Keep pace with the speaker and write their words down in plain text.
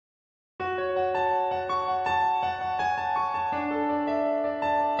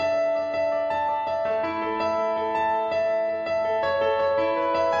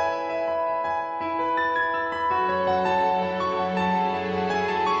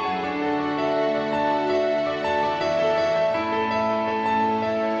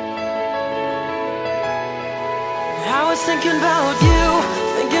thinking about you,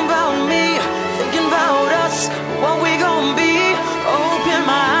 thinking about me, thinking about us, what we gon' be. Open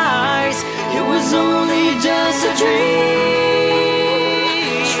my eyes, it was only just a dream.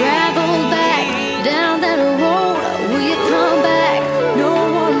 Travel back down that road, will you come back? No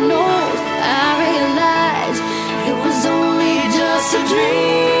one knows. I realize it was only just a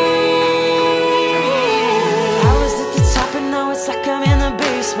dream. I was at the top and now it's like I'm in the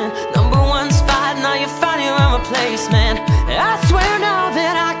basement. #1 spot, now you found your own replacement. I swear now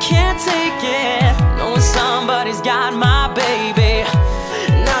that I can't take it, knowing somebody's got my baby.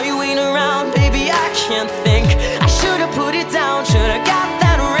 Now you ain't around, baby, I can't think. I should've put it down, should've got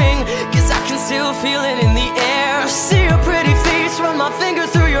that ring, 'cause I can still feel it in the air. See your